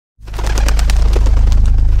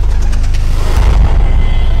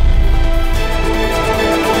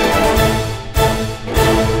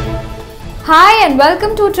and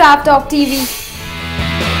welcome to TravTalk TV.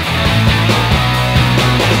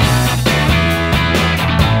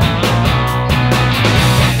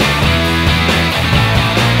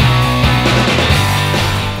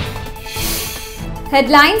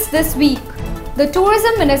 Headlines this week. The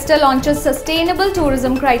Tourism Minister launches sustainable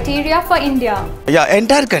tourism criteria for India. Yeah,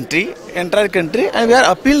 entire country, and we are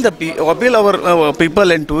appeal our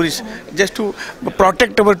people and tourists just to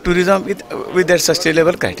protect our tourism with their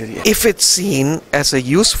sustainable criteria. If it's seen as a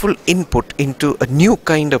useful input into a new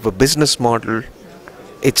kind of a business model,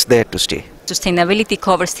 it's there to stay. Sustainability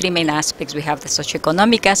covers three main aspects. We have the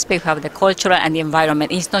socio-economic aspect, we have the cultural and the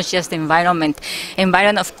environment. It's not just the environment.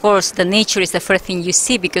 Environment, of course, the nature is the first thing you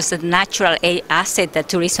see because the natural asset that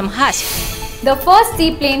tourism has. The first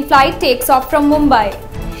seaplane flight takes off from Mumbai.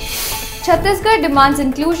 Chhattisgarh demands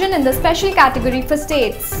inclusion in the special category for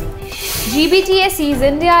states. GBTA sees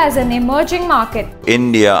India as an emerging market.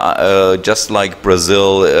 India, just like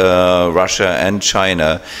Brazil, Russia and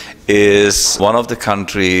China, is one of the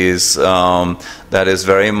countries that is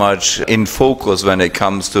very much in focus when it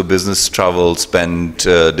comes to business travel spend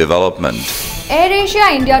development.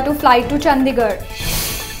 AirAsia India to fly to Chandigarh.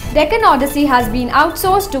 Deccan Odyssey has been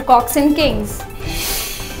outsourced to Cox Kings.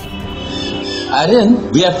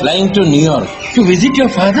 Aryan, we are flying to New York to visit your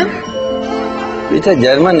father? With a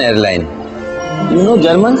German airline. You know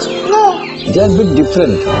Germans? No. They are a bit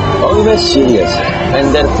different, always serious.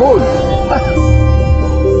 And their food.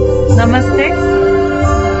 Namaste.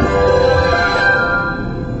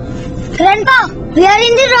 Grandpa, we are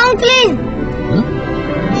in the wrong plane.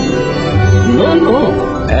 Huh?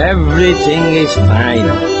 No. Everything is fine.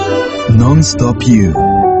 Non-stop you.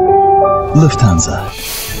 Lufthansa.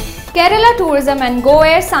 Kerala Tourism and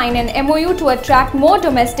GoAir sign an MOU to attract more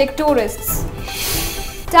domestic tourists.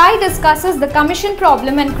 TAAI discusses the commission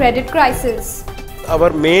problem and credit crisis.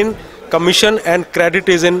 Our main commission and credit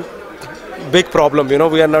is in big problem.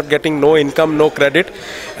 We are not getting no income, no credit,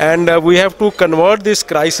 and we have to convert this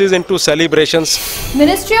crisis into celebrations.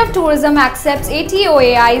 Ministry of Tourism accepts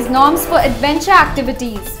ATOAI's norms for adventure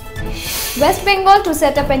activities. West Bengal to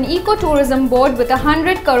set up an eco-tourism board with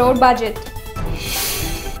 100 crore budget.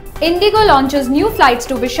 IndiGo launches new flights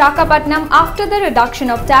to Visakhapatnam after the reduction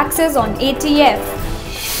of taxes on ATF.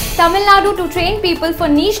 Tamil Nadu to train people for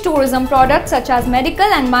niche tourism products such as medical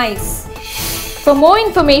and mice. For more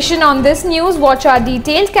information on this news, watch our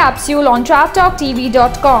detailed capsule on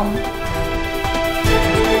TravTalk.TV.com.